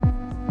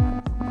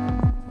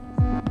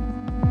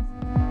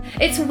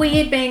It's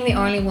weird being the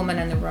only woman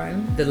in the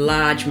room. The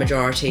large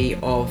majority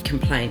of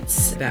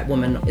complaints about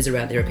women is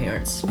around their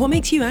appearance. What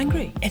makes you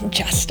angry?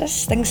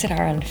 Injustice, things that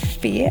are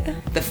unfair.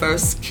 The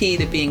first key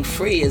to being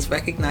free is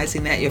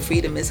recognizing that your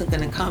freedom isn't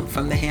going to come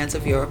from the hands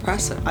of your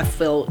oppressor. I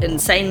feel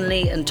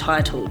insanely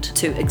entitled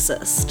to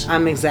exist.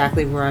 I'm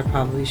exactly where I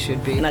probably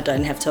should be. And I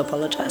don't have to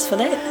apologise for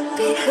that.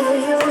 Be who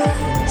you want.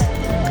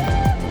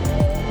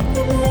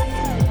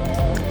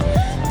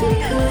 Be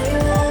who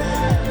you want.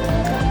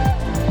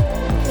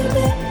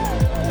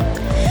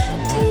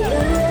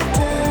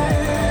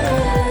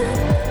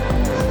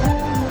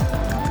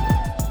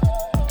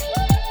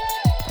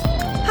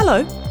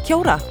 Hello, kia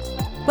ora.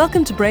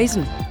 Welcome to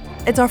Brazen.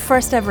 It's our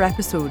first ever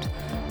episode.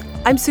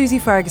 I'm Susie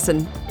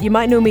Ferguson. You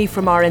might know me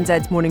from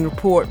RNZ's Morning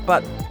Report,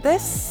 but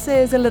this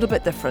is a little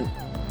bit different.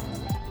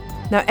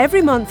 Now,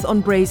 every month on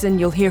Brazen,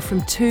 you'll hear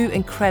from two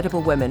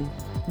incredible women.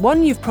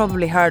 One you've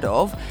probably heard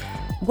of,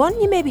 one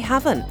you maybe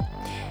haven't.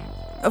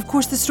 Of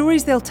course, the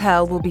stories they'll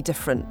tell will be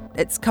different.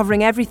 It's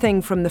covering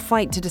everything from the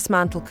fight to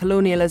dismantle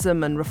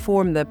colonialism and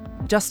reform the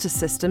justice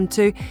system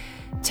to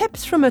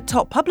tips from a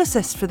top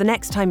publicist for the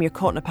next time you're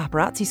caught in a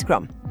paparazzi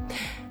scrum.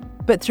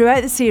 But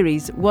throughout the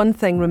series, one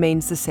thing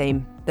remains the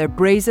same. They're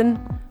brazen,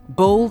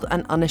 bold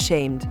and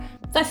unashamed.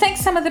 I think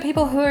some of the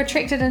people who are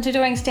attracted into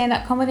doing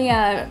stand-up comedy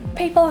are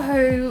people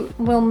who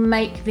will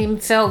make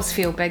themselves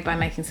feel big by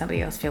making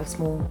somebody else feel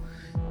small.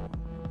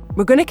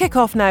 We're going to kick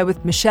off now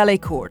with Michelle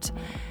A'Court.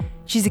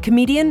 She's a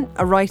comedian,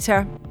 a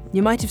writer.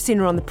 You might have seen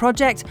her on The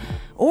Project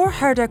or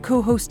heard her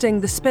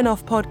co-hosting the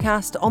spin-off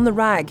podcast On The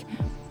Rag.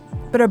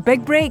 But her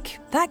big break,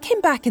 that came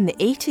back in the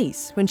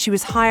 80s when she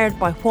was hired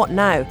by What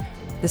Now,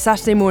 the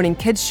Saturday morning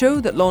kids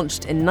show that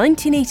launched in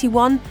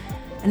 1981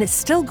 and it's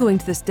still going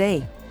to this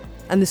day.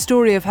 And the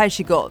story of how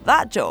she got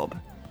that job,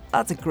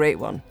 that's a great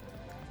one.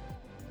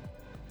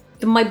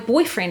 My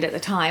boyfriend at the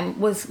time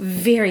was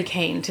very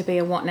keen to be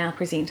a What Now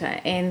presenter,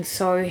 and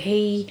so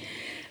he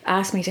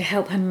asked me to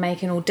help him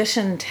make an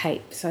audition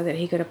tape so that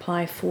he could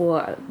apply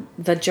for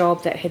the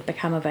job that had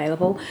become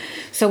available.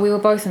 So we were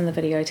both in the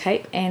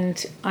videotape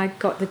and I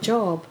got the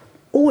job.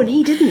 Oh, and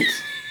he didn't?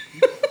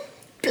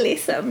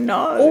 Bless him,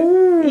 no.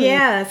 Oh.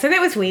 Yeah, so that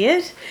was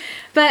weird.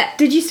 But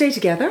did you stay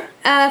together?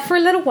 For a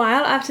little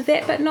while after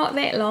that, but not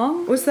that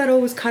long. Was that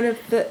always kind of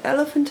the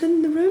elephant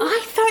in the room?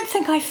 I don't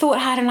think I thought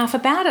hard enough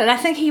about it. I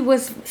think he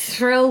was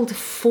thrilled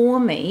for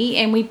me,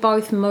 and we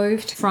both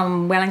moved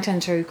from Wellington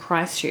to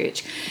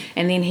Christchurch,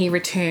 and then he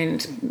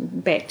returned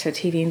back to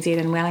TVNZ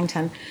in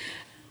Wellington.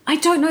 I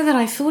don't know that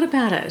I thought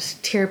about it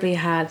terribly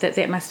hard,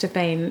 that must have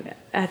been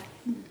a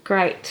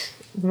great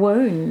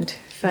wound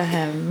for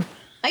him.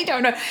 I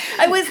don't know.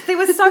 There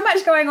was so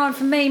much going on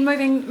for me.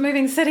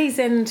 Moving cities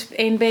and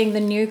being the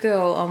new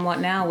girl on What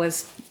Now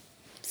was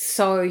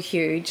so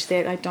huge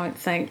that I don't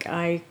think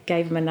I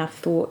gave him enough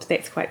thought.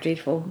 That's quite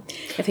dreadful.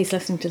 If he's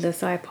listening to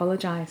this, I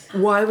apologise.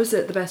 Why was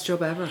it the best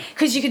job ever?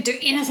 Because you could do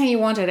anything you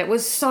wanted. It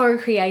was so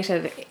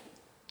creative.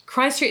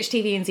 Christchurch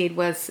TVNZ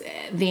was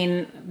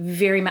then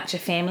very much a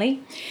family,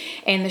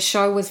 and the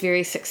show was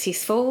very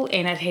successful,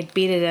 and it had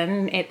bedded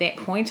in at that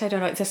point. I don't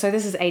know, so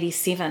this is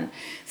 87,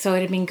 so it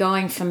had been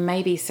going for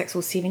maybe 6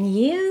 or 7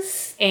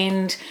 years,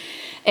 and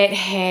it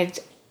had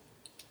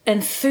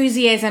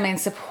enthusiasm and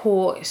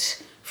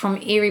support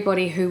from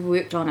everybody who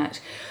worked on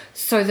it.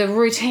 So the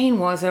routine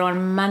was that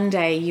on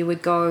Monday you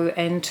would go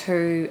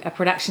into a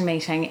production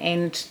meeting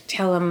and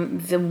tell them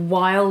the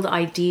wild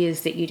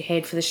ideas that you'd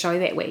had for the show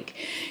that week.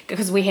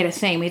 Because we had a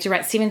theme. We had to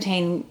write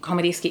 17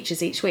 comedy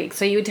sketches each week.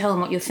 So you would tell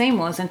them what your theme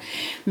was. And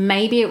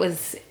maybe it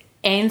was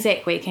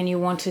Anzac week and you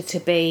wanted to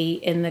be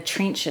in the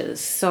trenches.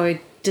 So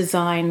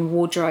design,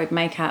 wardrobe,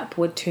 makeup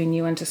would turn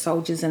you into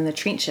soldiers in the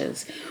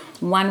trenches.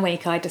 One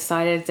week I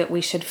decided that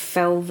we should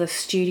fill the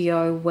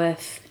studio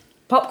with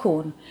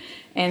popcorn.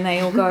 And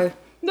they all go...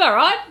 All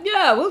right,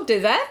 yeah, we'll do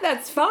that.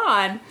 That's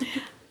fine.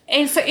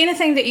 And so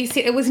anything that you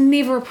said, it was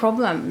never a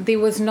problem. There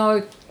was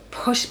no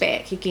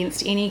pushback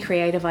against any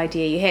creative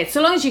idea you had.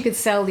 So long as you could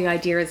sell the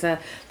idea as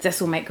this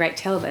will make great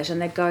television,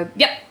 they'd go,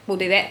 yep, we'll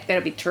do that.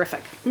 That'll be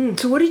terrific.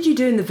 So what did you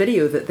do in the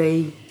video that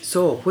they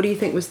saw? What do you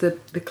think was the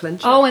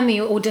clincher? Oh, in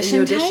the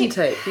audition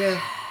tape,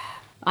 yeah.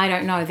 I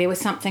don't know. There was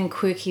something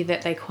quirky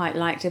that they quite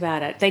liked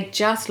about it. They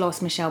just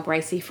lost Michelle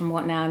Bracey from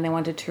What Now and they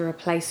wanted to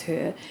replace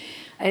her.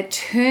 It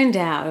turned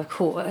out, of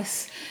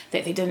course,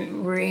 that they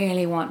didn't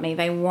really want me.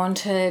 They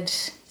wanted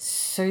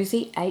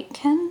Susie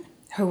Aitken,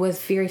 who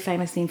was very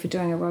famous then for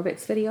doing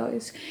aerobics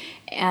videos,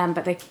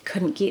 but they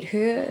couldn't get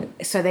her.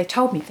 So they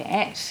told me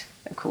that,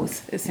 of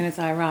course, as soon as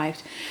I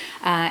arrived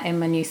in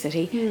my new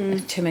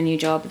city, to my new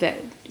job, that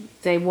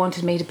they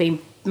wanted me to be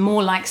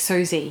more like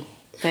Susie,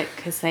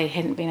 because they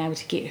hadn't been able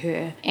to get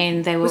her.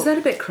 And they were... Was that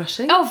a bit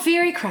crushing? Oh,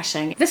 very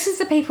crushing. This is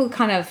the people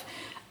kind of...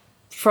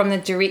 from the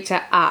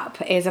director up,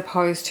 as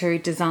opposed to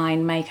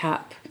design,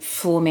 makeup,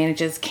 floor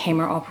managers,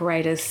 camera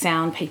operators,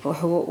 sound people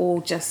who were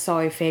all just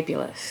so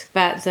fabulous.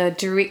 But the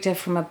director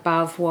from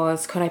above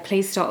was, could I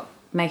please stop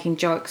making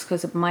jokes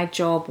because my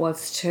job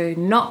was to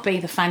not be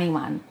the funny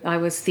one. I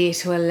was there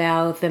to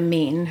allow the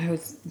men,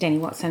 who's Danny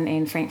Watson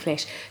and Frank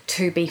Flash,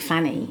 to be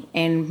funny.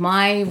 And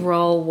my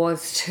role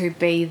was to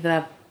be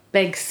the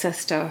big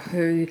sister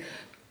who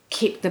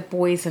kept the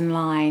boys in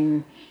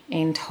line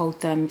and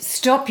told them,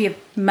 stop your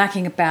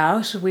mucking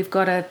about, we've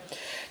got a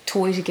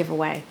toy to give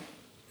away.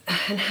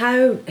 And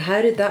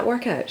how did that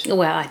work out?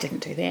 Well, I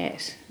didn't do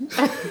that.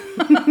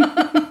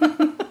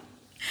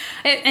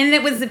 And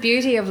that was the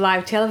beauty of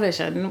live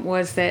television,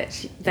 was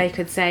that they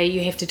could say,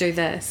 you have to do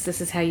this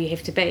is how you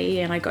have to be.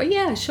 And I go,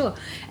 yeah, sure.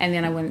 And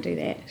then I wouldn't do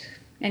that.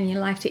 And you're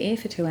live to air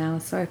for 2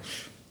 hours, so...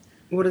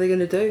 What are they going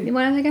to do?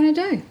 What are they going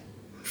to do?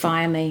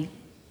 Fire me.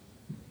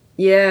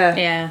 Yeah.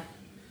 Yeah.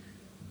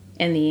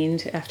 In the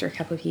end, after a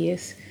couple of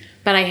years.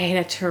 But I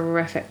had a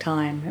terrific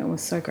time. It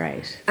was so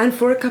great. And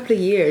for a couple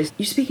of years,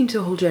 you're speaking to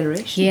a whole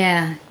generation.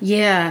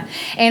 Yeah.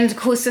 And of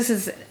course, this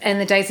is in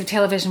the days of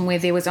television where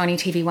there was only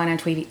TV1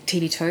 and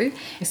TV2.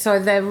 So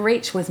the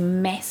reach was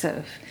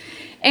massive.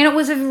 And it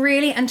was a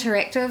really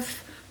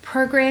interactive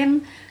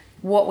program.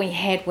 What we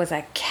had was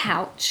a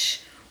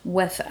couch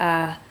with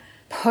a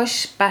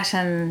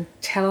push-button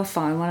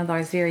telephone, one of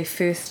those very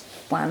first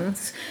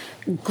ones,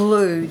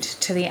 glued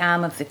to the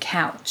arm of the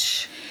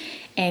couch.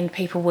 And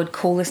people would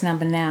call this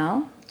number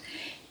now,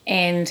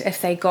 and if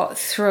they got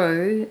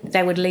through,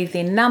 they would leave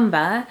their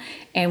number,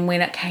 and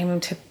when it came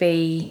to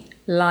be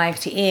live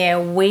to air,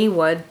 we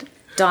would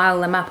dial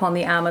them up on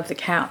the arm of the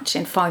couch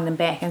and phone them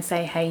back and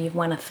say, hey, you've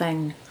won a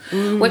thing,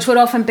 which would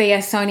often be a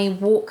Sony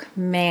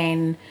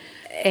Walkman,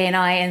 and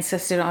I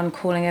insisted on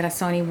calling it a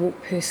Sony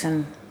Walk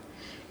Person.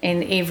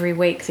 And every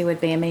week there would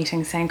be a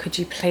meeting saying, could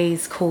you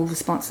please call the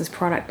sponsor's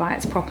product by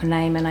its proper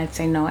name? And I'd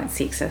say, no, it's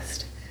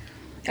sexist.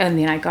 And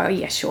then I go,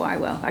 yeah, sure, I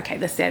will. Okay,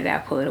 this Saturday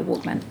I'll call it a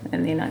Walkman.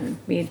 And then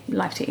we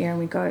live to air and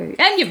we go,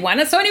 and you've won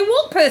a Sony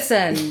Walk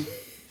Person.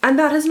 And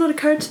that has not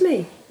occurred to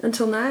me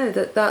until now,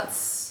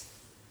 that's...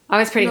 I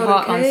was pretty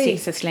hot on okay.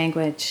 sexist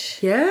language.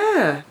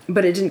 Yeah,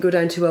 but it didn't go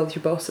down too well with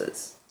your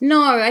bosses.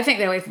 No, I think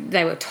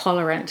they were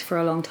tolerant for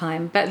a long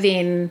time. But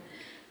then,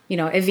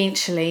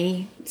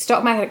 eventually,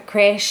 stock market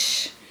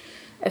crash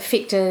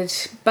affected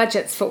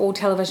budgets for all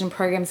television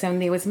programs,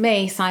 and there was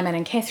me, Simon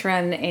and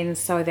Catherine, and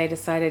so they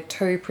decided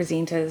 2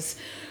 presenters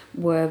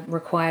were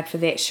required for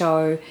that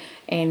show,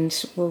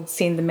 and we'll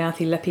send the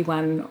mouthy lippy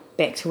one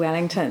back to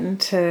Wellington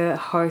to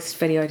host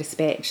Video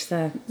Dispatch,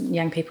 the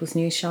young people's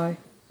news show.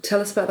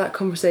 Tell us about that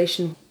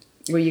conversation.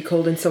 Were you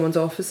called in someone's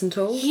office and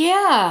told?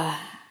 Yeah,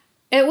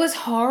 it was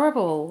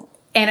horrible,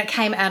 and it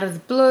came out of the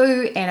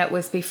blue, and it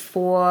was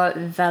before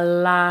the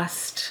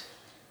last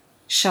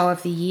show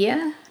of the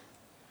year.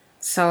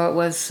 So it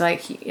was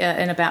like,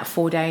 in about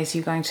 4 days,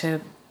 you're going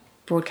to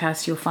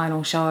broadcast your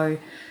final show.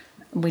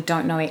 We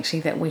don't know actually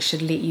that we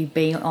should let you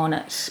be on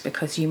it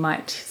because you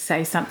might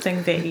say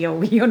something that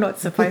you're not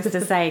supposed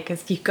to say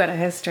because you've got a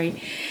history.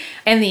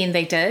 In the end,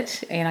 they did,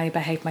 and I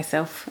behaved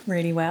myself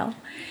really well.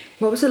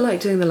 What was it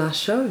like doing the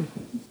last show?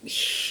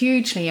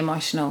 Hugely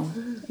emotional.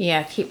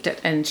 Yeah, kept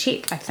it in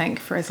check, I think,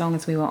 for as long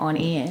as we were on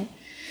air.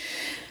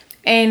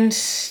 And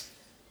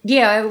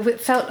yeah, it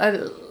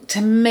felt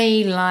to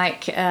me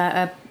like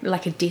a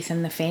death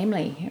in the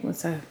family. It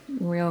was a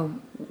real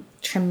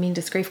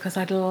tremendous grief because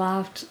I'd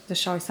loved the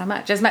show so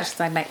much. As much as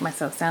I make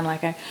myself sound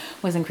like I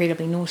was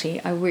incredibly naughty,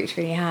 I worked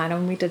really hard,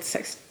 and we did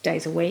 6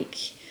 days a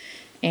week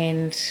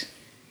and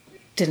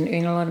didn't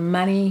earn a lot of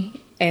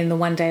money. And the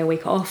 1 day a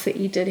week off that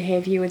you did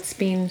have, you would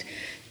spend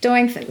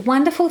doing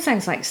wonderful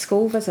things like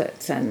school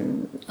visits,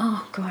 and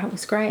oh God, it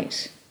was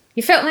great.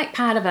 You felt like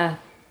part of a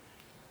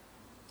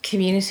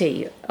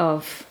community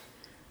of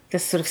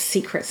this sort of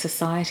secret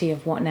society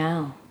of what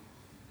now.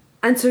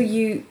 And so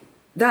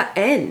that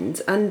ends,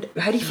 and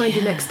how do you find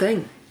your next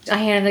thing? I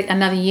had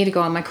another year to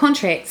go on my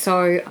contract,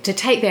 so to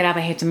take that up,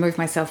 I had to move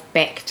myself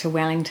back to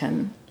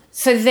Wellington.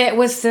 So that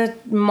was the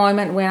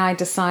moment when I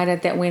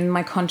decided that when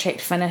my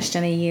contract finished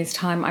in a year's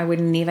time, I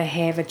would never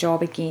have a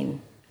job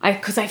again.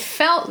 Because I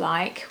felt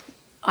like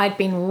I'd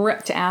been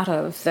ripped out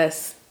of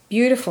this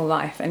beautiful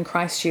life in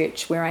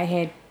Christchurch where I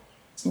had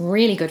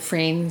really good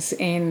friends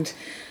and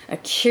a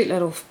cute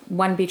little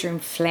 1-bedroom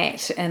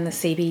flat in the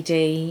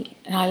CBD,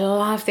 and I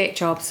loved that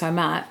job so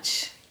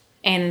much,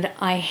 and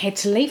I had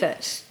to leave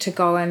it to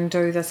go and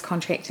do this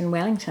contract in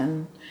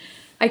Wellington.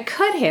 I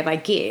could have, I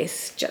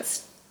guess,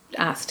 just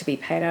asked to be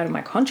paid out of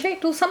my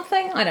contract or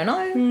something, I don't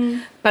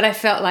know, but I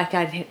felt like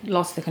I'd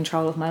lost the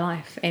control of my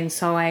life, and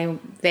so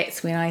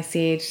that's when I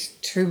said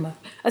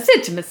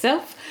to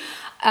myself,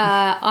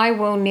 I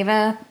will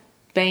never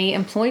be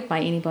employed by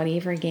anybody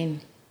ever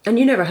again. And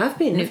you never have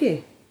been, have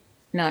you?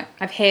 No,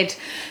 I've had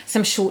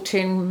some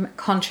short-term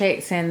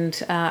contracts, and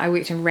I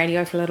worked in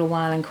radio for a little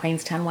while in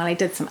Queenstown while I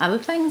did some other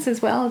things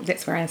as well.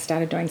 That's where I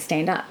started doing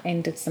stand-up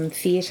and did some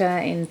theatre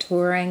and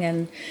touring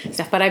and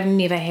stuff, but I've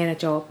never had a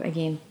job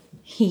again.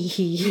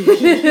 It's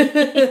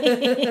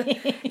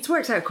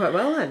worked out quite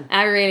well then.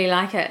 I really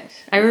like it.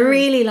 I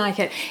really like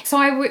it. So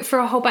I work for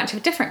a whole bunch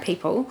of different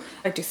people.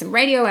 I do some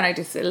radio, and I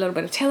do a little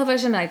bit of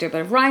television, and I do a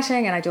bit of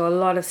writing, and I do a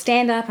lot of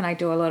stand-up, and I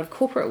do a lot of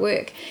corporate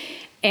work.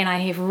 and I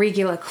have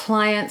regular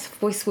clients,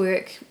 voice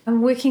work.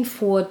 I'm working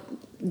for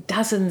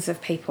dozens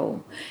of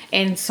people.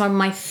 And so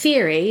my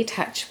theory,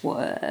 touch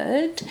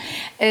wood,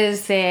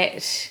 is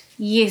that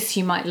yes,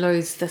 you might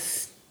lose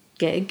this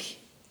gig,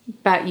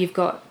 but you've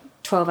got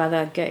 12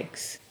 other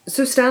gigs.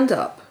 So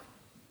stand-up,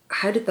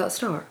 how did that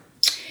start?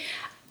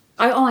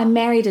 I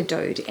married a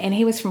dude, and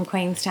he was from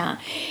Queenstown,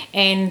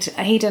 and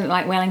he didn't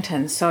like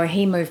Wellington, so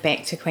he moved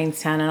back to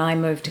Queenstown, and I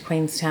moved to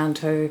Queenstown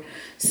to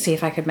see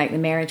if I could make the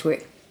marriage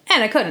work.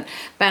 And I couldn't,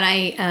 but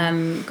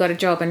I got a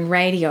job in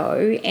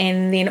radio,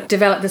 and then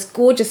developed this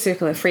gorgeous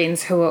circle of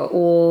friends who are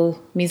all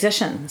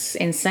musicians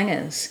and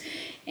singers,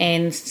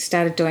 and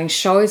started doing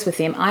shows with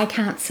them. I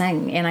can't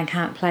sing and I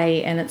can't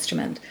play an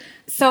instrument.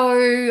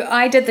 So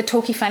I did the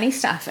talky funny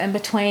stuff in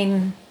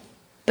between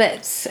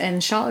bits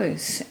and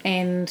shows,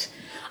 and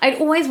I'd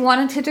always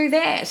wanted to do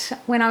that.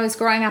 When I was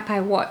growing up,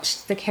 I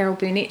watched the Carol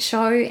Burnett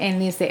show,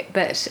 and there's that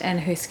bit in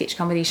her sketch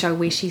comedy show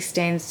where she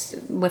stands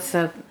with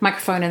the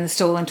microphone in the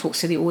stall and talks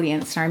to the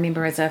audience. And I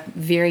remember as a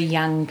very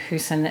young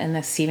person in the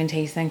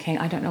 70s thinking,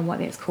 I don't know what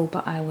that's called,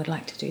 but I would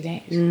like to do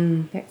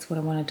that. That's what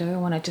I want to do. I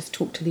want to just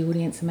talk to the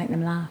audience and make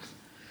them laugh.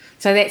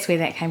 So that's where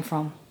that came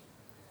from.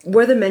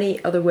 Were there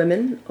many other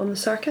women on the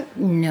circuit?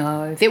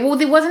 No, there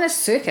wasn't a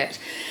circuit.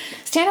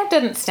 Stand-up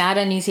didn't start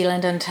in New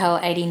Zealand until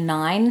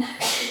 89.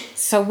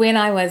 So when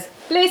I was,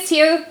 bless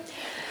you,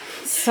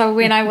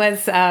 when I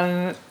was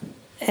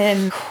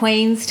in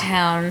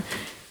Queenstown,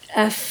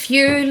 a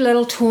few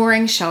little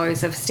touring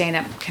shows of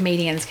stand-up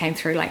comedians came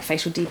through, like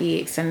Facial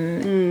DBX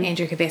and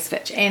Andrew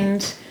Kabasovich.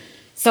 And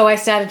so I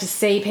started to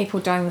see people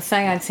doing the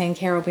thing I'd seen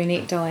Carol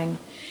Burnett doing.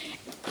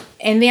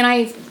 And then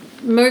I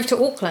moved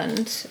to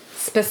Auckland,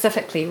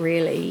 specifically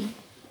really,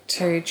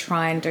 to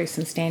try and do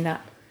some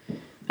stand-up.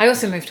 I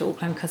also moved to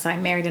Auckland because I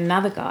married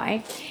another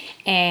guy,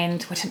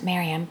 and I didn't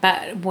marry him,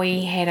 but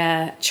we had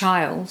a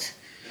child.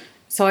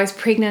 So I was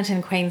pregnant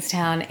in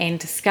Queenstown and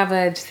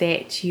discovered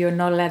that you're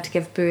not allowed to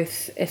give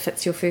birth if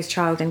it's your first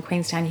child in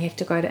Queenstown. You have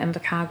to go to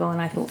Invercargill, and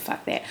I thought,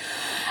 fuck that.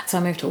 So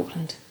I moved to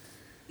Auckland.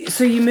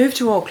 So you moved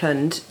to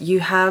Auckland,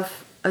 you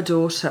have a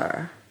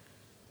daughter.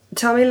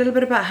 Tell me a little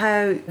bit about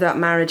how that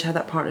marriage, how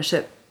that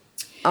partnership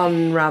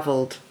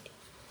unravelled.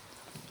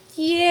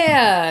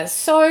 Yeah,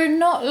 so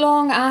not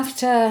long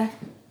after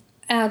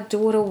our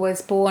daughter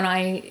was born,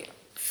 I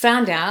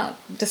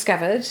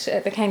discovered,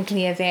 it became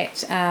clear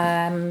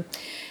that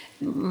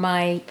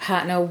my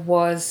partner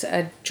was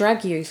a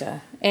drug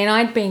user. And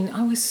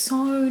I was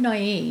so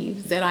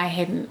naive that I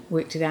hadn't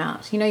worked it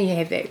out. You know, you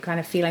have that kind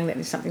of feeling that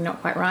there's something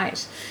not quite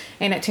right.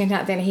 And it turned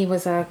out that he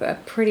was a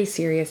pretty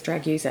serious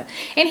drug user.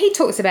 And he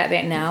talks about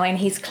that now, and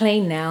he's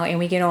clean now, and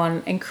we get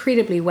on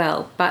incredibly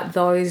well. But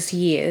those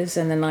years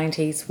in the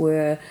 90s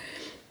were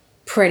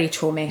pretty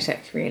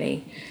traumatic,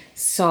 really.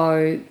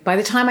 So by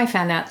the time I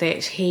found out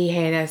that he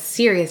had a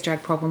serious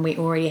drug problem, we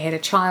already had a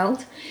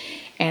child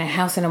and a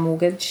house and a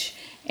mortgage.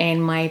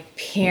 And my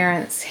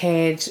parents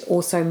had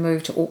also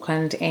moved to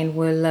Auckland and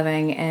were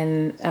living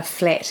in a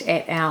flat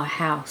at our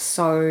house.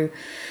 So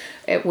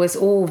it was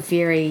all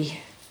very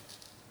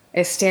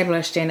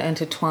established and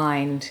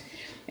intertwined.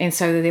 And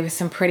so there were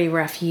some pretty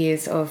rough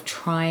years of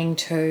trying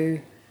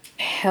to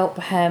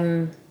help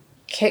him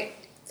kick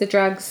the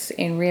drugs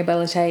and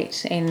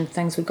rehabilitate, and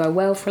things would go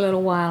well for a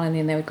little while and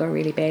then they would go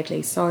really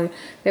badly. So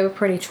they were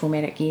pretty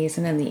traumatic years,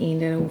 and in the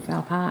end it all fell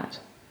apart.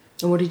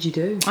 And what did you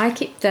do? I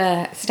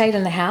stayed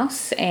in the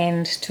house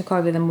and took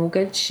over the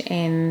mortgage,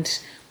 and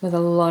with a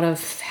lot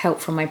of help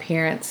from my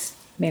parents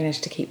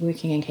managed to keep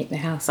working and keep the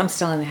house. I'm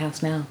still in the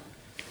house now.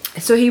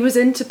 So he was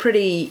into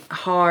pretty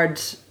hard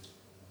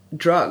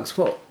drugs.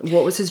 What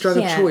was his drug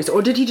of choice,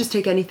 or did he just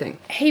take anything?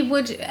 He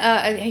would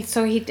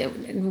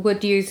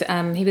would use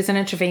he was an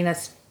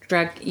intravenous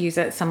drug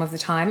user some of the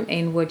time,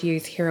 and would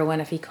use heroin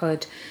if he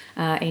could,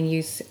 and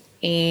use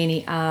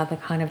any other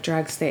kind of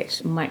drugs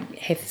that might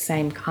have the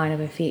same kind of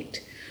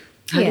effect.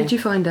 How did you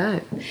find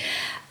out?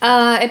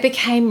 It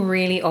became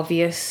really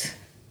obvious.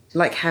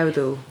 Like how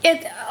though?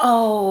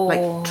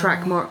 Like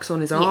track marks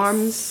on his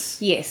arms?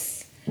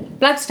 Yes.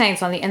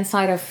 Bloodstains on the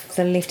inside of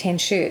the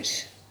left-hand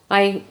shirt.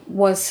 I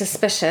was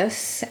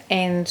suspicious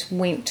and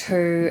went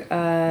to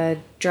a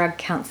drug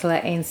counsellor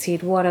and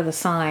said, what are the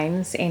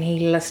signs? And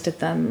he listed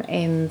them,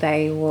 and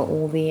they were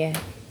all there.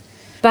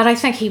 But I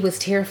think he was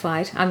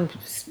terrified.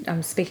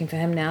 I'm speaking for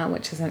him now,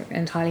 which isn't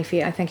entirely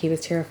fair. I think he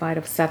was terrified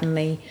of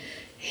suddenly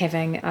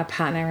having a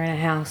partner in a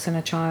house and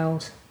a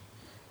child.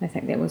 I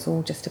think that was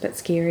all just a bit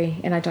scary,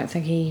 and I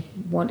think he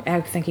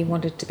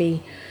wanted to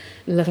be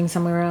living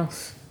somewhere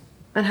else.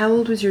 And how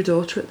old was your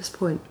daughter at this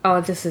point? Oh,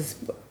 this is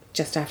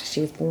just after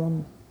she was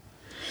born.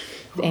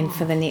 And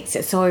for the next,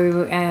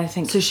 so I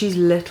think... So she's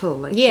little,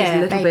 like she's a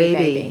little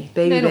baby,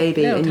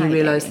 and you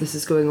realise this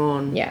is going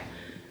on. Yeah.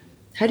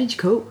 How did you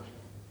cope?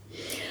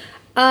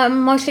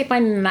 Mostly by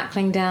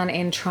knuckling down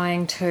and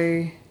trying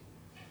to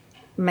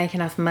make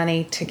enough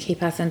money to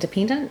keep us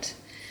independent.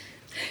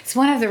 It's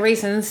one of the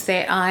reasons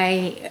that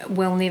I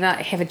will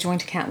never have a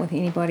joint account with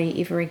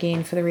anybody ever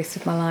again for the rest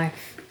of my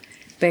life,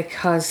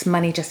 because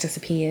money just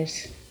disappeared.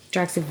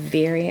 Drugs are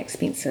very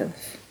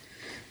expensive.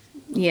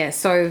 Yeah,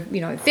 so, you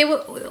know, there were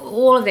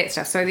all of that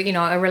stuff. So, you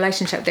know, a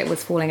relationship that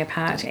was falling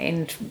apart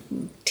and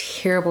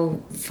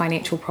terrible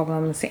financial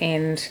problems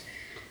and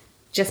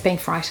just being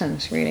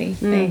frightened, really,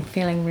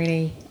 feeling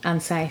really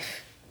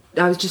unsafe.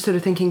 I was just sort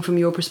of thinking from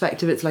your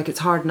perspective, it's like it's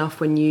hard enough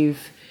when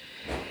you've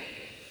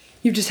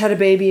just had a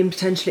baby and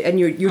potentially, and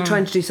you're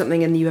trying to do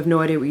something and you have no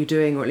idea what you're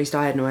doing, or at least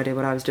I had no idea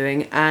what I was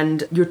doing,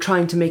 and you're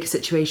trying to make a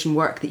situation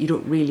work that you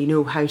don't really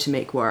know how to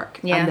make work.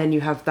 Yeah. And then you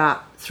have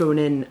that thrown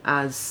in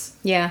as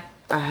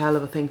a hell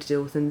of a thing to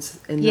deal with in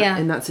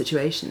that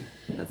situation.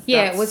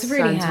 It was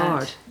really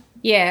hard.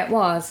 Yeah, it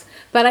was.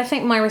 But I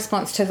think my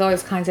response to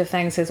those kinds of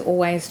things is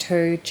always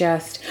to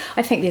just,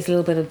 I think there's a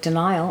little bit of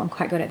denial. I'm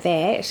quite good at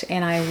that.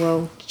 And I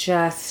will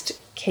just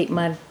keep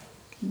my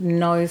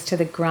nose to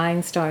the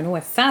grindstone. Oh,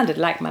 it sounded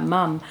like my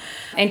mum.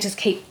 And just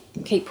keep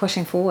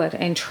pushing forward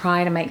and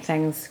try to make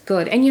things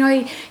good. And, you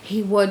know,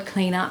 he would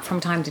clean up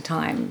from time to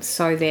time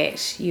so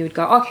that you would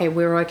go, okay,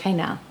 we're okay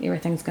now.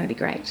 Everything's going to be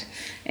great.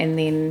 And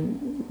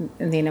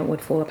then it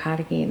would fall apart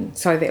again.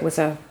 So that was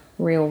a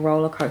real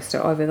roller coaster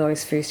over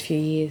those first few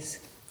years.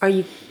 Are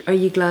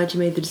you glad you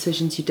made the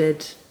decisions you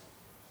did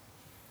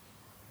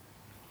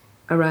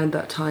around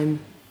that time?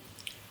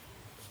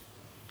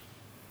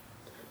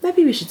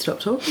 Maybe we should stop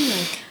talking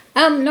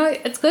now. No,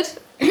 it's good.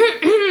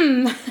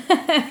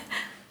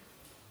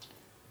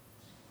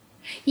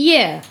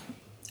 Yeah,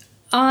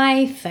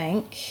 I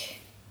think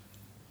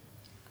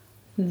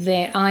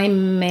that I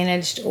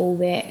managed all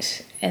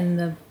that in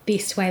the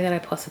best way that I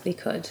possibly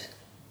could.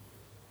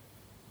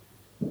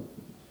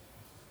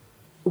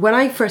 When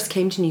I first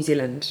came to New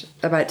Zealand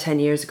about 10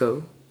 years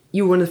ago,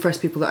 you were one of the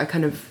first people that I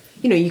kind of,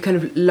 you know, you kind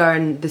of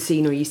learn the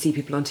scene or you see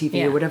people on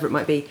TV or whatever it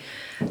might be.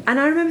 And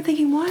I remember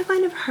thinking, why have I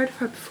never heard of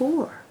her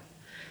before?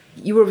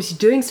 You were obviously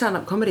doing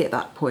stand-up comedy at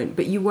that point,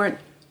 but you weren't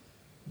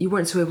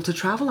so able to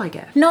travel, I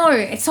guess.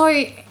 No, so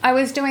I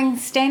was doing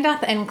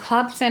stand-up in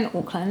clubs in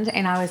Auckland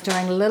and I was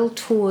doing little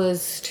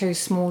tours to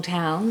small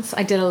towns.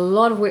 I did a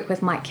lot of work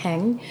with Mike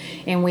King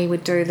and we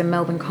would do the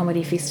Melbourne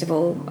Comedy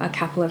Festival a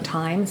couple of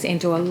times and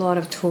do a lot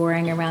of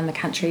touring around the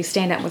country.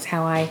 Stand-up was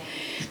how I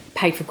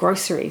paid for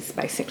groceries,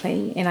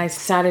 basically. And I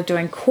started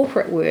doing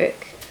corporate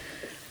work,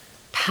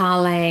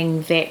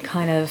 parlaying that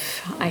kind of,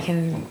 I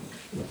can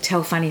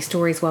tell funny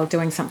stories while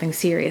doing something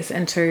serious,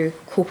 into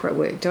corporate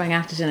work, doing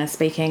after dinner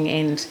speaking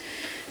and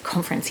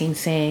conference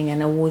emceeing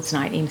and awards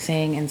night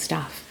emceeing and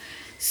stuff.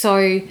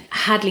 So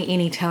hardly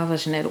any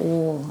television at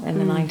all in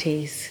the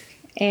 90s.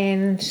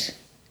 And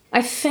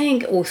I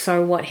think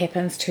also what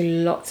happens to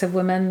lots of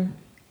women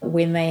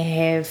when they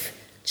have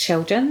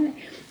children,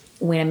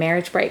 when a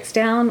marriage breaks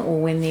down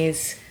or when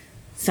there's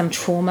some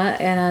trauma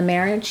in a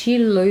marriage, you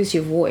lose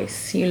your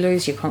voice, you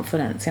lose your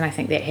confidence. And I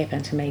think that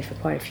happened to me for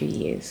quite a few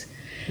years.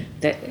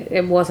 That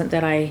it wasn't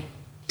that I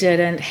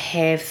didn't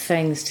have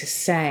things to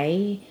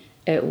say,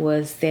 it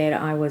was that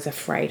I was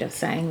afraid of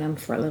saying them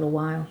for a little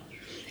while,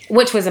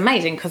 which was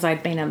amazing because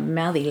I'd been a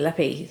mouthy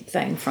lippy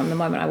thing from the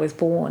moment I was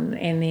born,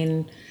 and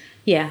then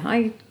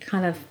I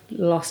kind of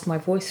lost my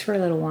voice for a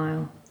little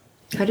while.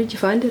 How did you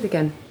find it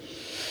again?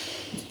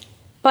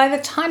 By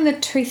the time the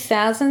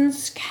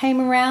 2000s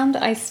came around,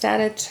 I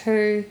started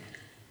to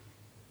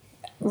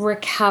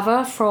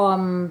recover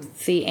from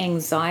the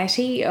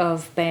anxiety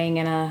of being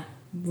in a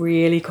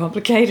really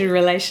complicated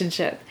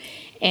relationship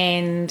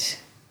and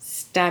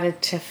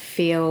started to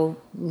feel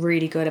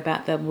really good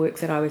about the work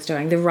that I was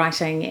doing, the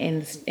writing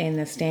and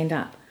the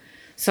stand-up.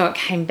 So it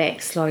came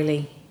back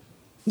slowly.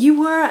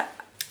 You were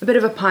a bit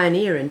of a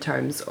pioneer in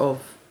terms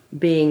of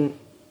being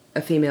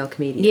a female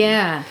comedian.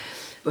 Yeah.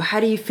 How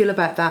do you feel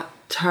about that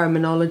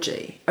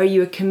terminology? Are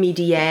you a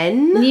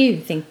comedian?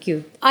 No, thank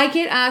you. I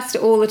get asked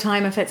all the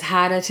time if it's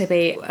harder to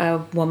be a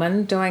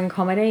woman doing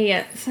comedy.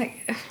 It's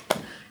like,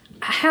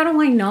 how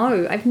do I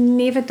know? I've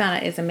never done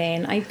it as a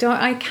man. I've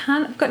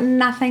got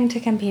nothing to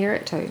compare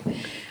it to.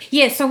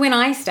 Yeah, so when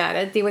I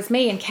started, there was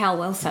me and Cal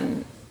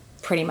Wilson,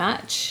 pretty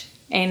much.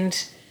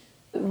 And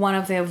one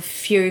of the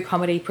few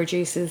comedy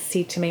producers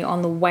said to me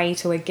on the way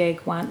to a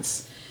gig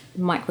once,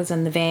 Mike was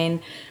in the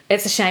van,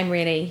 it's a shame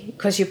really,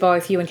 because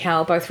you and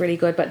Cal are both really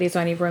good, but there's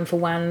only room for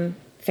one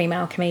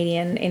female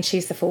comedian, and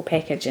she's the full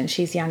package, and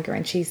she's younger,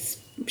 and she's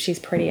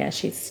prettier,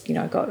 she's,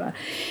 got her.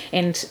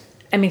 And,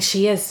 I mean,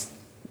 she is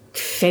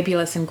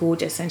fabulous and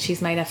gorgeous, and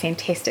she's made a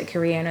fantastic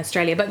career in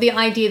Australia, but the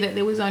idea that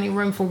there was only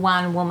room for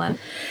one woman,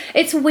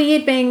 it's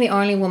weird being the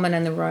only woman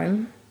in the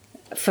room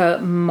for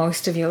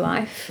most of your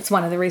life. It's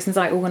one of the reasons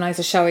I organise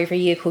a show every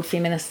year called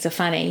Feminists Are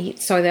Funny,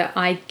 so that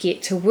I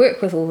get to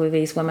work with all of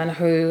these women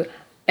who,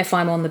 if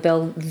I'm on the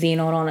bill, they're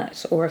not on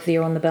it, or if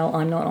they're on the bill,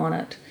 I'm not on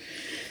it.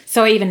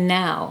 So even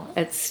now,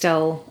 it's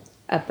still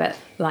a bit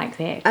like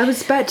that. I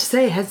was about to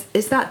say,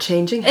 is that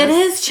changing? It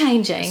is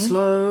changing.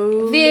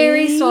 Slowly?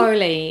 Very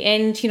slowly.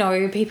 And,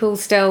 people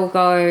still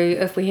go,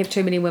 if we have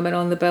too many women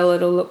on the bill,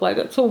 it'll look like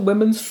it's a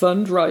women's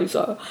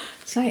fundraiser.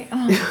 It's like,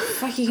 oh,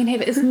 fuck, you can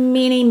have as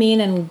many men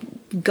and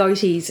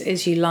goatees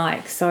as you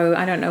like. So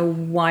I don't know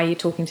why you're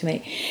talking to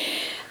me.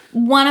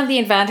 One of the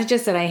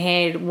advantages that I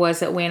had was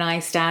that when I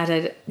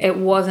started, it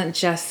wasn't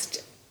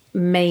just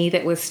me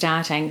that was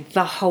starting.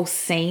 The whole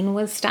scene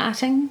was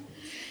starting.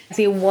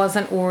 There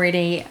wasn't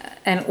already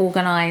an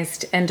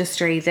organised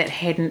industry that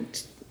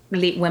hadn't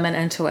let women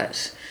into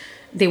it.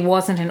 There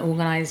wasn't an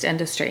organised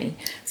industry.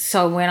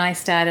 So when I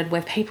started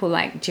with people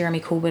like Jeremy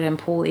Corbett and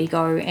Paul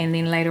Ego, and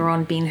then later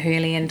on Ben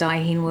Hurley and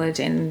Di Henwood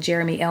and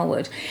Jeremy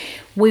Elwood,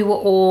 we were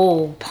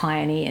all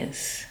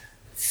pioneers.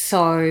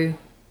 So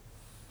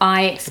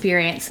I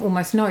experience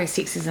almost no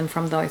sexism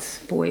from those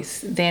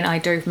boys than I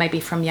do maybe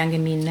from younger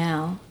men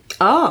now.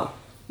 Oh.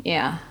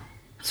 Yeah.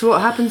 So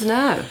what happens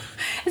now?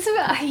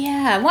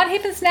 What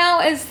happens now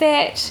is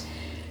that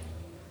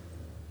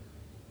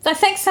I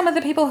think some of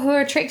the people who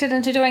are attracted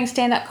into doing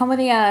stand-up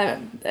comedy are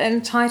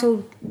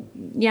entitled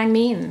young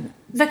men.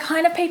 The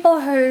kind of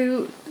people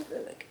who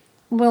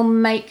will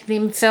make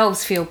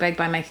themselves feel big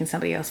by making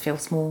somebody else feel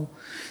small.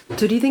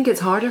 So do you think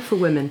it's harder for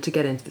women to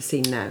get into the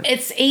scene now?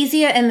 It's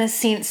easier in the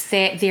sense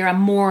that there are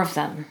more of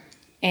them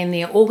and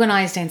they're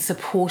organised and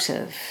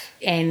supportive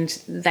and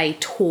they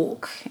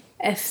talk.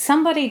 If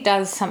somebody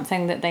does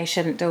something that they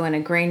shouldn't do in a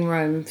green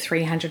room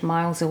 300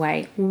 miles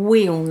away,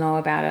 we all know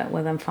about it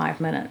within 5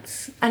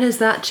 minutes. And has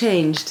that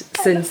changed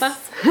since the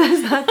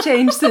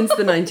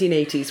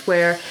 1980s,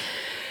 where,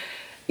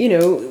 you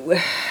know,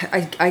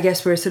 I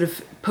guess we're sort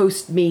of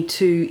post-Me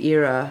Too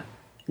era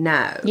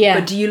now. Yeah.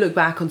 But do you look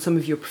back on some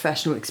of your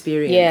professional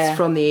experience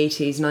from the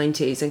 80s,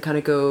 90s and kind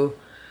of go,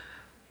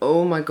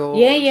 oh my God.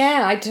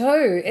 Yeah, I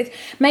do. It's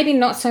maybe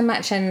not so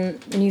much in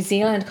New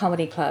Zealand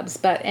comedy clubs,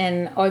 but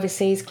in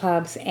overseas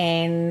clubs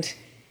and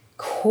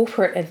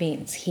corporate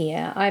events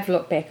here. I've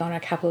looked back on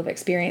a couple of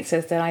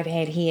experiences that I've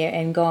had here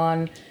and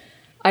gone,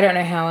 I don't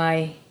know how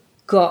I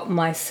got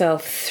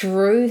myself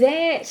through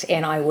that,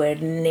 and I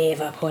would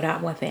never put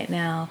up with that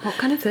now. What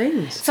kind of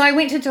things? So I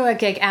went to do a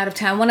gig out of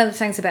town. One of the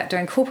things about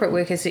doing corporate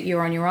work is that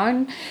you're on your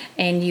own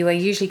and you are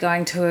usually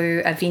going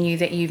to a venue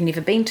that you've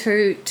never been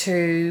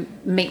to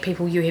meet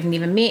people you have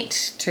never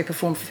met, to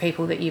perform for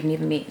people that you've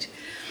never met.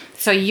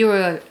 So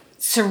you're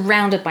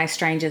surrounded by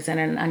strangers in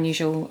an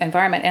unusual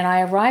environment. And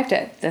I arrived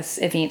at this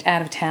event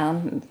out of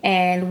town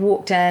and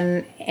walked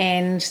in,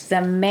 and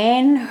the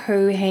man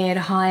who had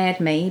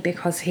hired me,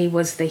 because he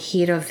was the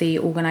head of the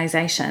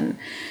organisation,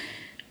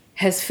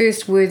 his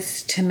first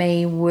words to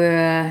me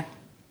were,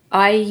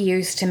 I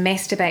used to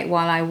masturbate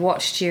while I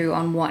watched you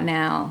on What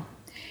Now,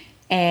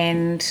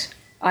 and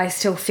I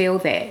still feel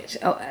that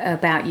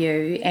about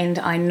you, and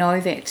I know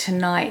that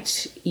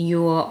tonight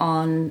you're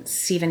on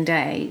 7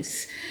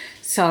 days.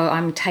 So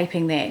I'm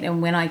taping that,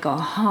 and when I go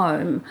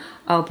home,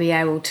 I'll be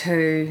able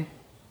to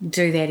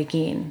do that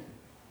again.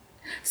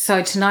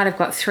 So tonight I've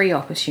got 3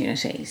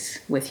 opportunities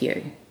with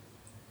you.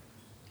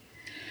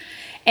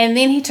 And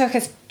then he took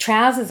his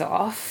trousers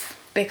off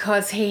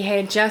because he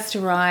had just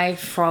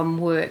arrived from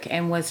work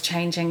and was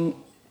changing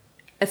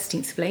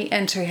ostensibly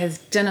into his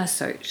dinner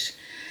suit.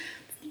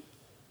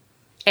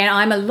 And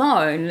I'm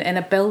alone in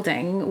a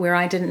building where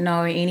I didn't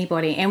know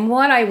anybody. And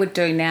what I would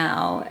do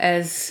now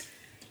is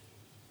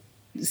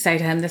say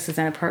to him, this is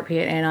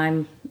inappropriate, and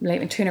I'm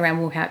leaving, turn around,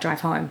 walk out,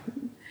 drive home.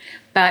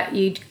 But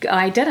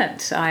I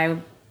didn't. I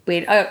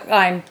went, oh,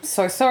 I'm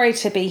so sorry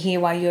to be here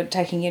while you're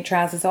taking your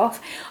trousers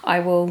off. I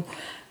will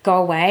go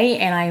away.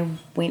 And I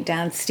went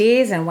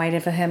downstairs and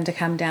waited for him to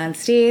come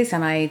downstairs,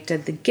 and I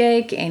did the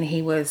gig, and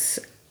he was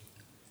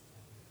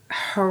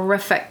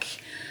horrific,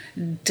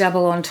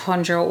 double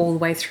entendre all the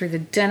way through the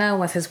dinner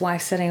with his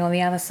wife sitting on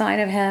the other side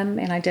of him.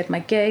 And I did my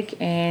gig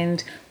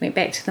and went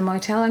back to the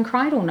motel and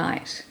cried all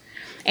night.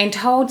 And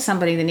told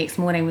somebody the next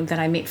morning that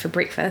I met for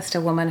breakfast,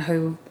 a woman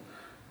who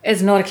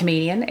is not a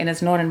comedian and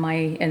is not in my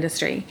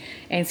industry,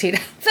 and said,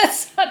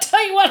 I'll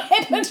tell you what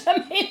happened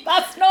to me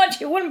last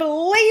night, you wouldn't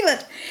believe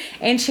it.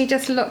 And she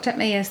just looked at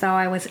me as though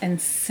I was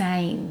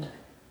insane.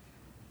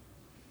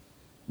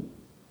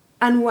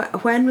 And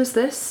when was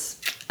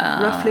this?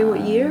 Roughly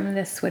what year?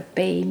 This would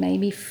be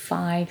maybe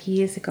 5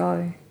 years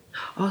ago.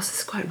 Oh, so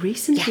this is quite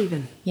recent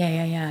even.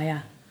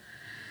 Yeah.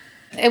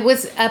 It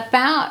was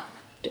about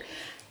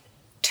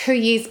 2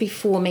 years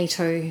before Me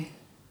Too,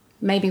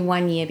 maybe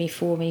 1 year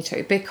before Me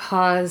Too,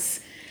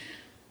 because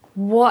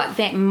what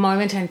that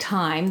moment in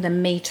time, the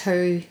Me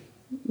Too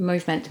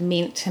movement,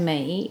 meant to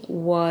me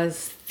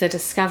was the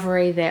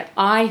discovery that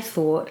I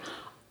thought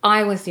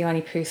I was the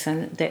only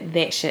person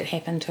that shit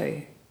happened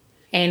to.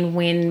 And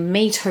when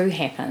Me Too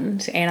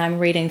happened, and I'm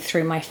reading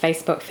through my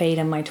Facebook feed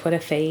and my Twitter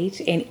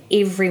feed, and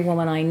every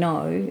woman I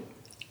know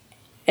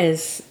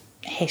is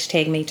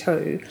 #Me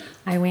Too,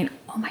 I went,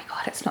 oh my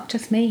God, it's not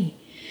just me.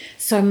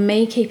 So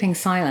me keeping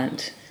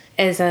silent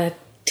is a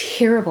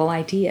terrible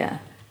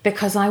idea,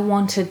 because I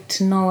wanted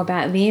to know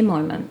about their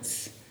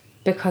moments,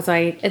 because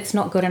it's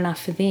not good enough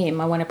for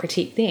them. I want to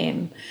protect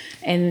them.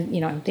 And,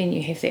 you know, then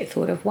you have that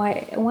thought of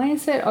why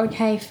is it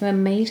okay for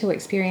me to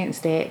experience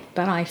that,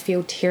 but I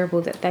feel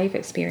terrible that they've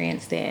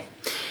experienced that?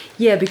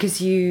 Yeah, because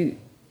the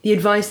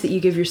advice that you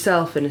give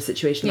yourself in a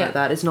situation like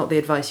that is not the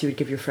advice you would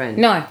give your friend.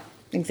 No.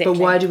 Exactly.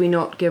 But why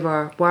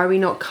are we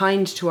not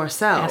kind to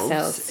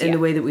ourselves in the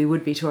way that we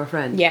would be to our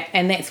friend? Yeah,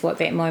 and that's what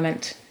that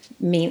moment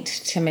meant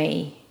to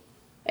me.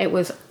 It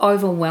was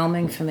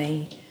overwhelming for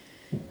me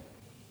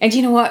And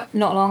you know what?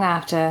 Not long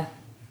after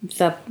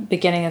the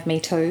beginning of Me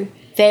Too,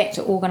 that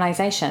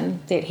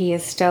organisation, that he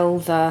is still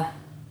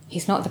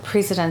he's not the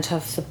president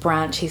of the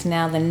branch, he's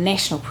now the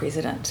national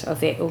president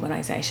of that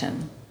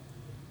organisation,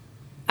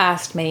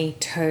 asked me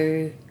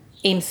to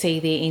MC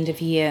their end of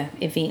year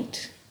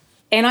event.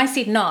 And I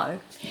said no.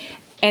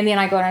 And then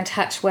I got in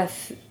touch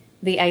with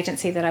the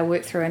agency that I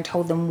worked through and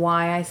told them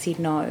why I said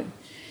no.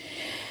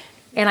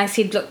 And I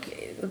said, look,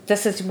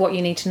 this is what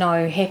you need to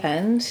know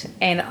happened,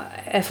 and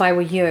if I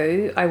were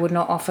you, I would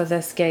not offer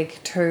this gig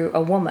to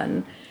a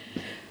woman.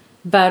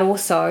 But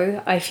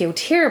also, I feel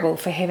terrible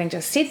for having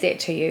just said that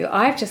to you.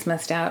 I've just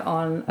missed out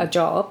on a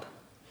job,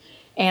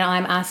 and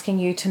I'm asking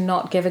you to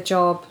not give a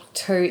job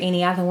to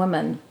any other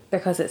women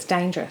because it's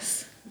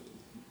dangerous.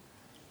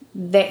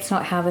 That's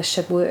not how this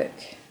should work.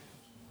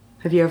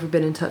 Have you ever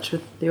been in touch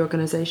with the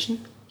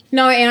organisation?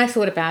 No, and I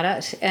thought about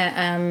it.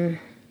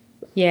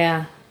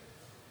 Yeah.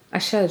 I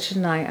should,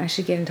 shouldn't I? I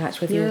should get in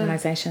touch with the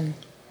organisation.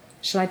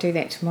 Should I do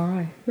that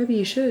tomorrow? Maybe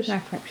you should.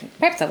 No,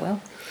 perhaps I will.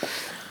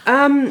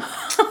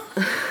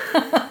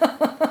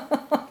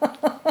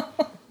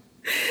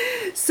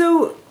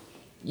 So,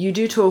 you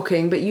do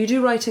talking, but you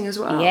do writing as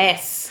well.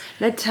 Yes.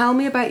 Now, tell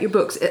me about your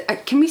books.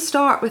 Can we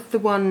start with the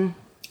one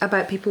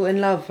about people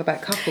in love,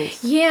 about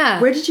couples? Yeah.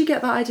 Where did you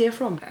get that idea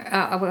from?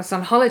 I was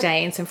on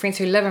holiday, and some friends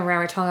who live in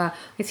Rarotonga,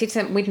 I said to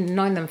them, we'd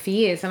known them for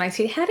years, and I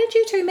said, how did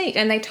you two meet?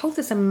 And they told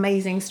this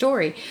amazing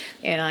story.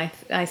 And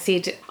I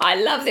said, I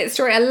love that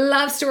story. I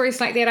love stories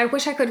like that. I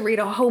wish I could read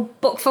a whole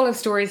book full of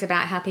stories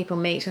about how people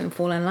meet and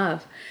fall in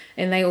love.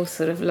 And they all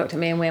sort of looked at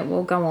me and went,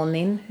 well, go on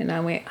then. And I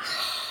went,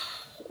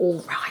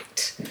 all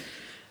right.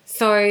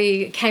 So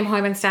I came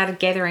home and started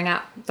gathering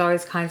up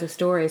those kinds of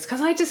stories because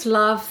I just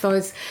love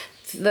those,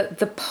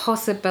 the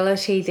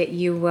possibility that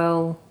you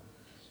will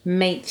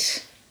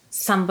meet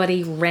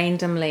somebody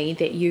randomly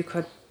that you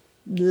could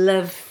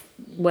live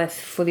with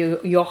for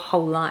your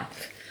whole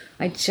life.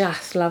 I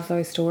just love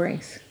those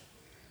stories.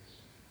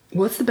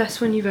 What's the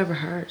best one you've ever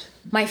heard?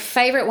 My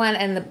favourite one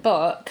in the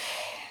book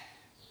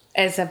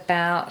is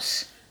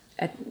about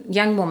a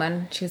young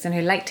woman, she was in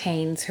her late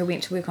teens, who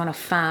went to work on a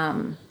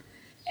farm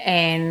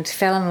and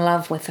fell in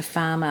love with the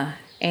farmer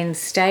and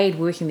stayed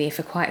working there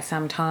for quite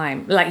some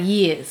time, like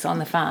years on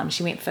the farm.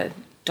 She went for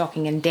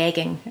docking and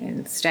dagging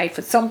and stayed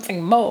for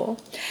something more.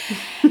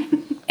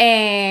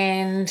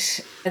 And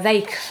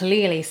they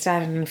clearly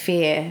started an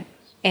affair.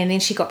 And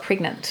then she got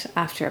pregnant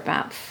after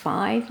about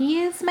 5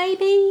 years,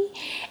 maybe.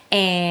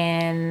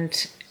 And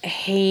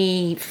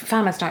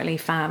farmers don't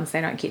leave farms,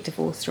 they don't get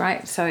divorced,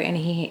 right? So, and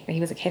he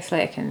was a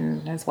Catholic,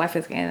 and his wife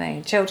was, and they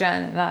had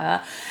children, and blah, blah,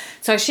 blah.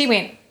 So she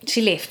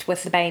left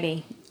with the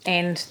baby,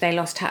 and they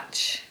lost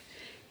touch.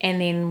 And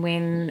then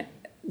when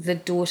the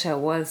daughter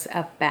was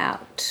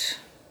about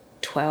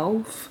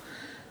 12,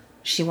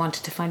 she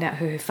wanted to find out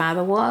who her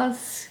father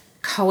was.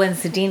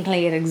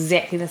 Coincidentally, at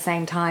exactly the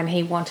same time,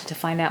 he wanted to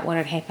find out what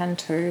had happened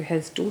to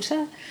his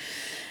daughter.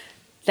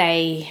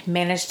 They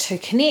managed to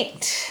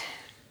connect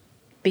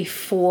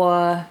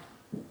before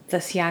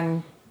this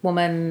young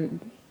woman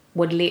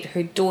would let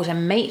her daughter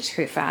meet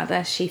her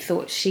father. She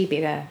thought she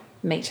better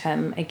meet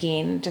him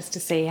again just to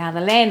see how the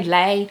land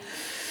lay.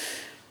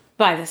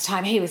 By this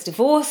time, he was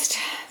divorced.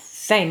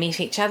 They met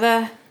each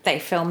other. They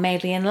fell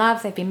madly in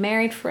love. They've been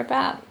married for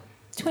about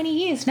 20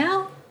 years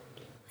now.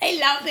 I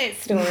love that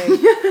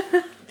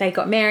story. They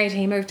got married,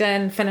 he moved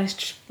in,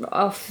 finished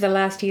off the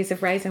last years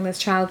of raising this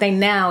child. They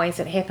now, as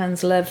it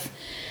happens, live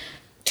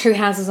 2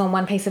 houses on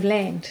one piece of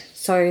land.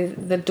 So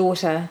the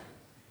daughter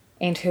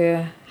and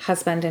her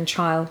husband and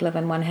child live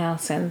in one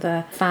house, and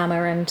the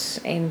farmer and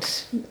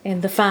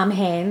the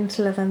farmhand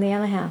live in the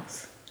other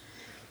house.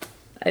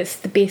 It's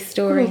the best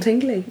story. Oh,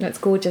 tingly. It's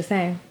gorgeous,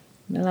 eh?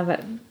 I love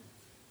it.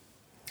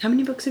 How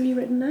many books have you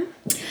written now?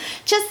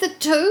 Just the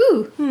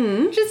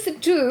 2. Just the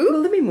 2.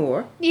 Will there be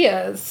more?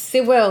 Yes,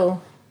 there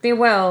will. There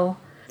will.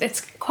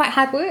 It's quite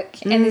hard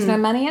work, and there's no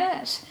money in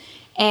it.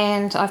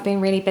 And I've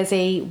been really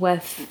busy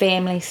with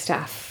family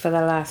stuff for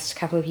the last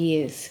couple of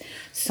years.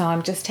 So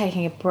I'm just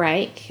taking a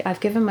break. I've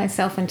given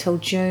myself until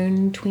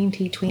June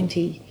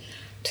 2020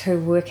 to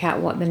work out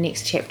what the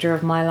next chapter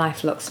of my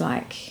life looks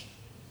like.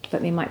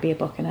 But there might be a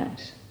book in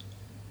it.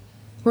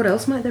 What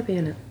else might there be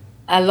in it?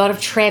 A lot of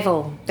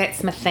travel.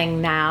 That's my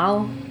thing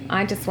now.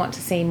 I just want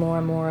to see more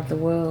and more of the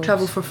world.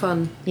 Travel for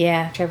fun.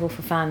 Yeah, travel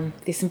for fun.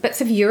 There's some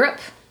bits of Europe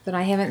that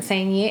I haven't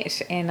seen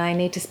yet, and I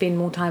need to spend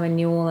more time in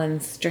New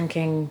Orleans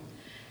drinking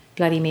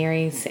Bloody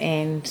Marys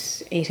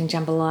and eating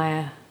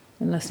jambalaya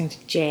and listening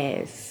to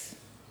jazz.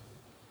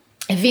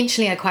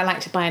 Eventually, I'd quite like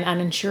to buy an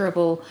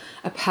uninsurable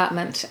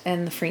apartment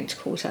in the French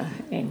Quarter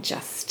and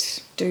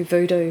just do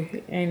voodoo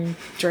and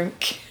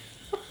drink.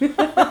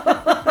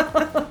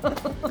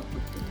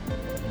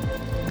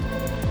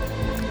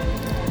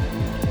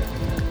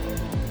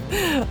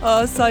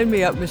 Oh, sign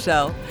me up,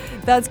 Michelle.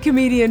 That's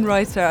comedian,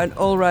 writer and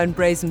all-round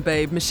brazen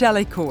babe,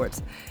 Michelle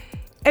Court.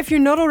 If you're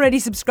not already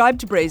subscribed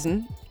to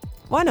Brazen,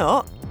 why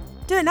not?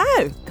 Do it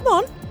now, come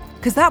on.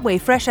 Because that way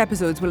fresh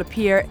episodes will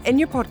appear in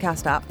your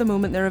podcast app the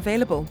moment they're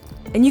available.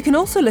 And you can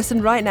also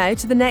listen right now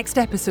to the next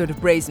episode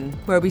of Brazen,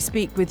 where we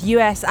speak with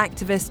US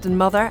activist and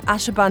mother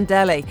Asha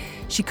Bandele.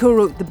 She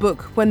co-wrote the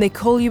book When They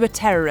Call You a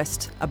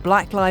Terrorist, a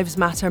Black Lives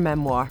Matter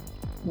memoir.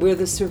 We're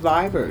the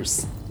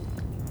survivors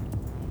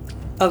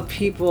of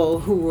people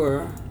who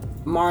were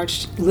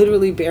marched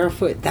literally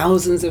barefoot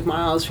thousands of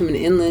miles from an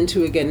inland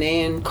to a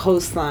Ghanaian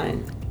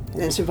coastline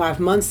and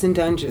survived months in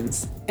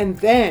dungeons and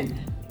then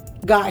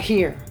got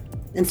here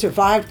and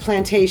survived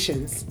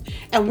plantations,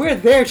 and we're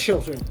their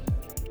children.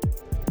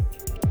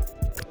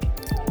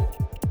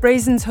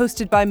 Brazen's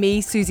hosted by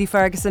me, Susie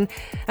Ferguson,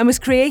 and was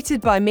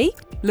created by me,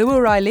 Lou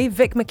O'Reilly,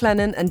 Vic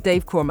McLennan and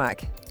Dave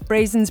Cormack.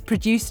 Brazen's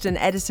produced and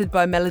edited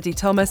by Melody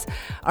Thomas.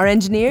 Our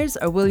engineers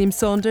are William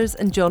Saunders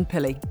and John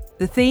Pilley.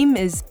 The theme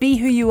is Be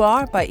Who You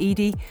Are by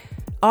Edie,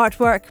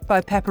 artwork by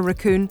Pepper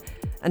Raccoon,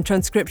 and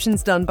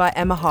transcriptions done by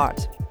Emma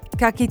Hart.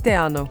 Ka kite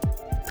anō.